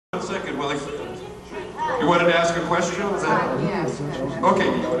1 second, Willie. You wanted to ask a question? Yes. Okay,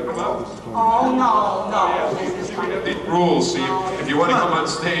 you want to come up? Oh, no. The rules, see, if you want to come on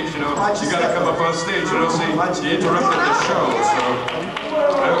stage, you know, you got to come up on stage, you know, see, you interrupted the show, so,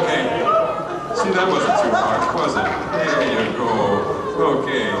 okay. See, that wasn't too hard, was it? There you go.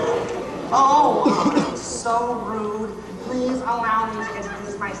 Okay. Oh, so rude. Please allow me to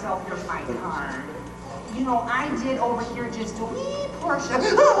introduce myself. Here's my card. You know, I did overhear just a wee portion of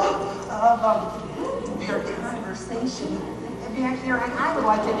your conversation back here, and I would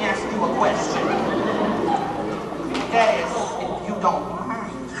like to ask you a question. That is, if you don't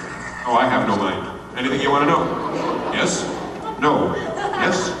mind. Oh, I have no mind. Anything you want to know? Yes? No?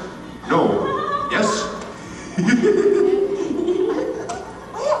 Yes? No? Yes?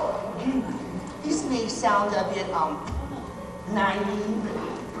 Well, this may sound a bit, naive,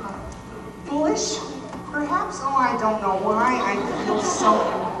 foolish. Perhaps, I don't know why I feel so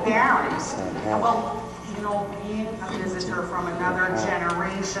embarrassed. Well, you know, being a visitor from another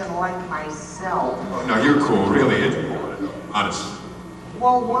generation like myself. Oh, no, you're cool, really. Honest.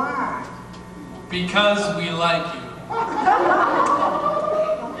 Well, why? Because we like you.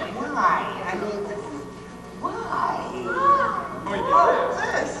 Why? I mean, why? Oh,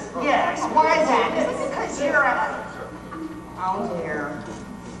 This? Yes, why that? Is it because you're a... Oh, dear.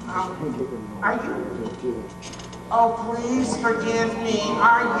 Are you? Oh, please forgive me.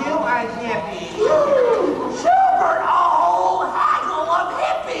 Are you a hippie? Schubert, a whole haggle of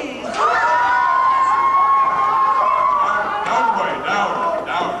hippies! Down, boy, down.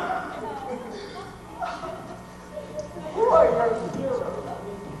 Who are you?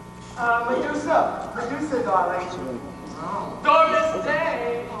 Medusa, darling. Doris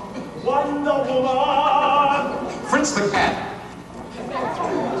Day, Wonder Woman. Fritz the cat.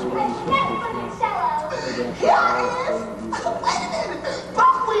 Here it is!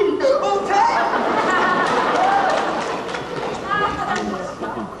 Buckwheat! Okay!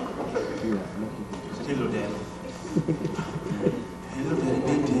 Hello, Daddy. Hello, Daddy,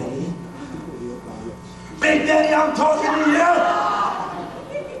 Big Daddy. Big Daddy, I'm talking to you!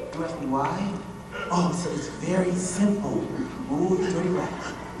 You ask me why? Oh, see, it's very simple. Ooh, dirty rat.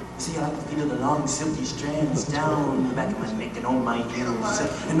 See, I like to feel the long, silky strands down the back of my neck and on my heels,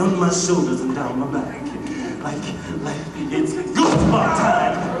 and on my shoulders and down my back. Like it's goosebump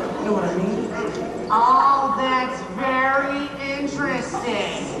time. You know what I mean? Oh, that's very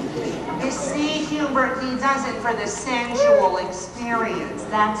interesting. You see, Hubert, he does it for the sensual experience.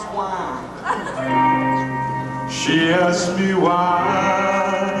 That's why. She asked me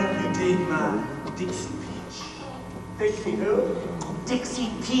why you did my Dixie Peach. Dixie who? Dixie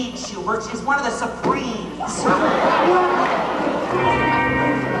Peach, Hubert. She's one of the Supremes.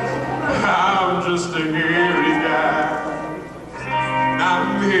 I'm just a hairy guy.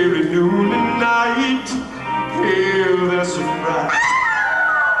 I'm hairy noon and night. Hail, that's a fright.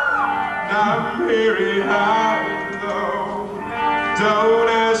 I'm hairy high and low. Don't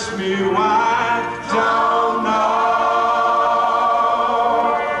ask me why. Don't know.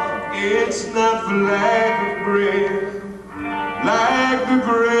 It's not for lack of bread, like the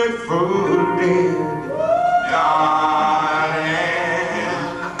Grateful Dead.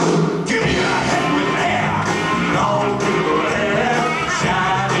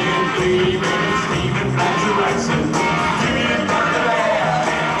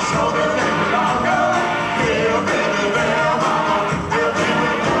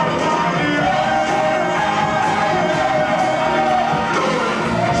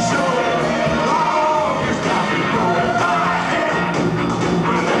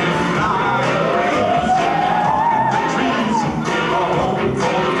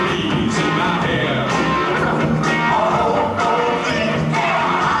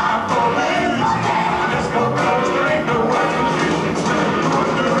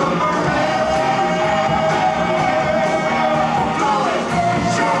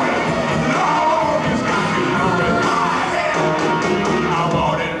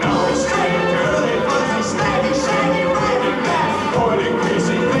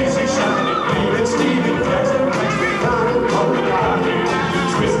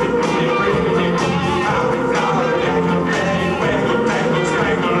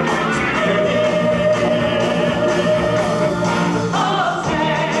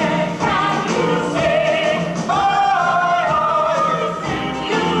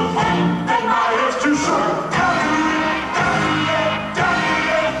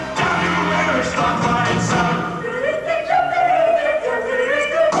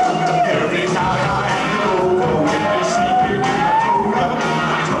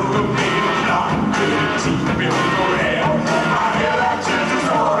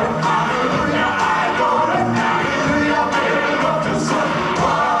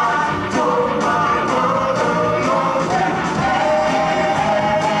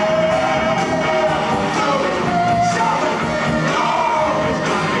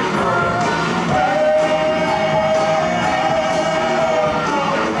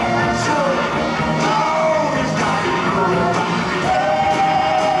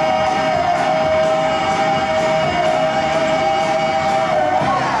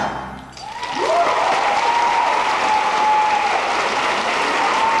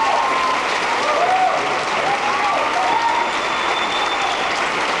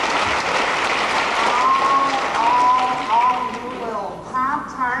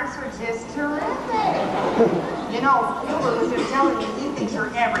 You know, Fuller was just telling me he thinks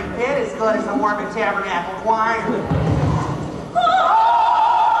you're every bit as good as the Mormon Tabernacle Choir.